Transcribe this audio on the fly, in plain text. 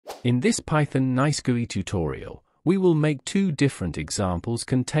In this Python NiceGUI tutorial, we will make two different examples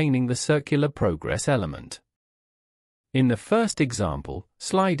containing the circular progress element. In the first example,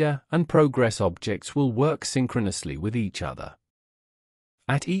 slider and progress objects will work synchronously with each other.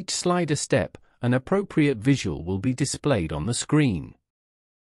 At each slider step, an appropriate visual will be displayed on the screen.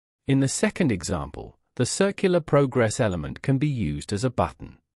 In the second example, the circular progress element can be used as a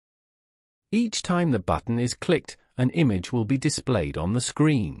button. Each time the button is clicked, an image will be displayed on the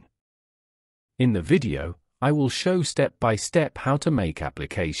screen. In the video, I will show step by step how to make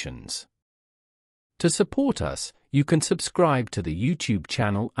applications. To support us, you can subscribe to the YouTube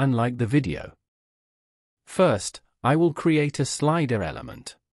channel and like the video. First, I will create a slider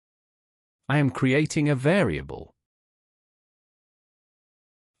element. I am creating a variable.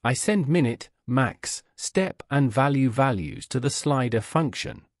 I send minute, max, step and value values to the slider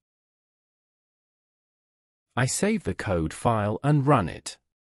function. I save the code file and run it.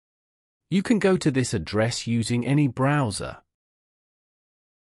 You can go to this address using any browser.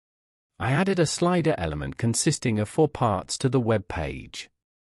 I added a slider element consisting of 4 parts to the web page.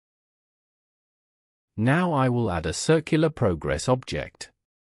 Now I will add a circular progress object.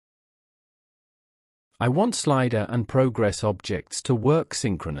 I want slider and progress objects to work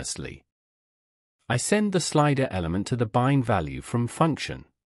synchronously. I send the slider element to the bind value from function.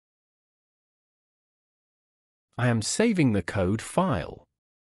 I am saving the code file.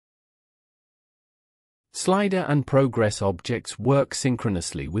 Slider and progress objects work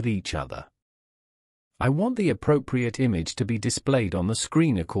synchronously with each other. I want the appropriate image to be displayed on the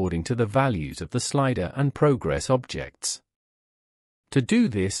screen according to the values of the slider and progress objects. To do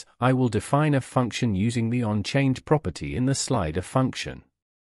this, I will define a function using the onChange property in the slider function.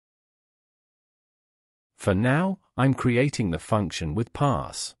 For now, I'm creating the function with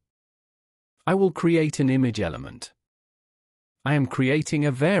pass. I will create an image element. I am creating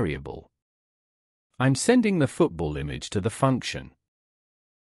a variable. I'm sending the football image to the function.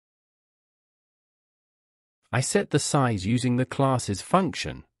 I set the size using the class's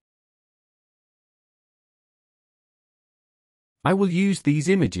function. I will use these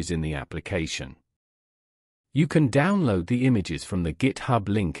images in the application. You can download the images from the GitHub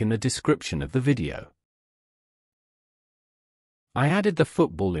link in the description of the video. I added the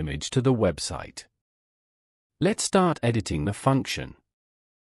football image to the website. Let's start editing the function.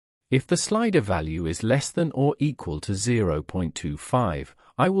 If the slider value is less than or equal to 0.25,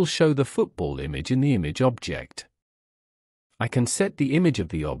 I will show the football image in the image object. I can set the image of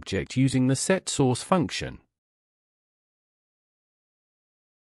the object using the setSource function.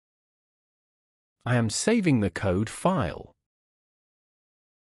 I am saving the code file.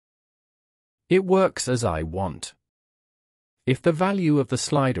 It works as I want. If the value of the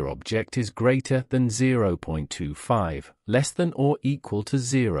slider object is greater than 0.25, less than or equal to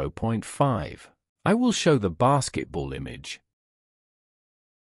 0.5, I will show the basketball image.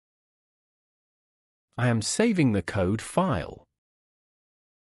 I am saving the code file.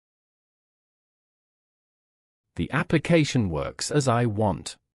 The application works as I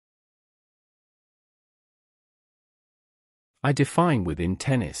want. I define within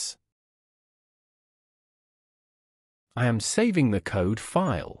tennis. I am saving the code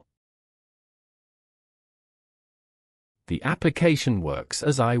file. The application works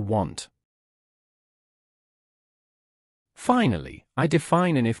as I want. Finally, I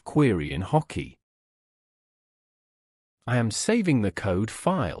define an if query in hockey. I am saving the code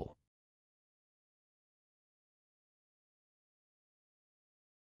file.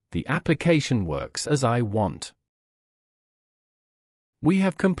 The application works as I want. We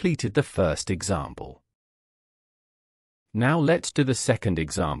have completed the first example. Now let's do the second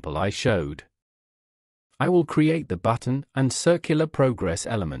example I showed. I will create the button and circular progress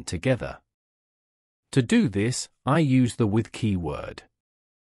element together. To do this, I use the with keyword.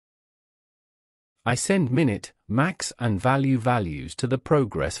 I send minute, max and value values to the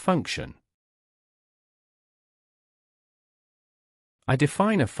progress function. I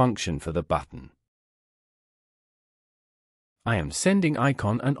define a function for the button. I am sending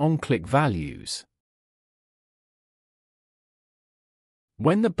icon and on-click values.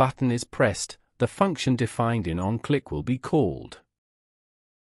 When the button is pressed, the function defined in onClick will be called.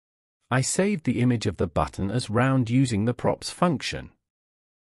 I saved the image of the button as round using the props function.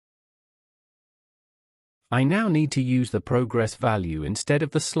 I now need to use the progress value instead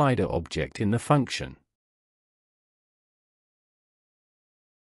of the slider object in the function.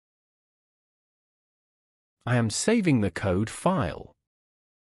 I am saving the code file.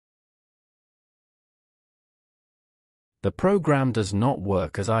 The program does not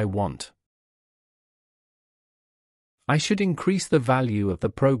work as I want. I should increase the value of the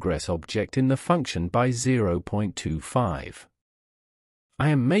progress object in the function by 0.25. I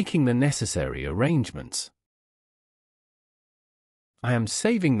am making the necessary arrangements. I am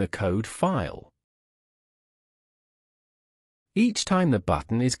saving the code file. Each time the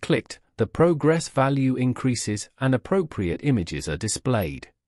button is clicked, the progress value increases and appropriate images are displayed.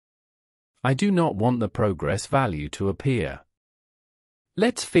 I do not want the progress value to appear.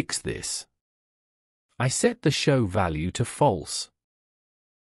 Let's fix this. I set the show value to false.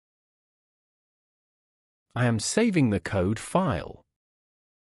 I am saving the code file.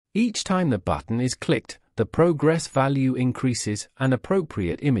 Each time the button is clicked, the progress value increases and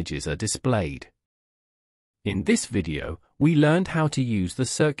appropriate images are displayed. In this video, we learned how to use the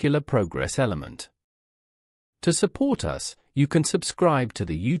circular progress element. To support us, you can subscribe to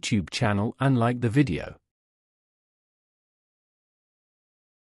the YouTube channel and like the video.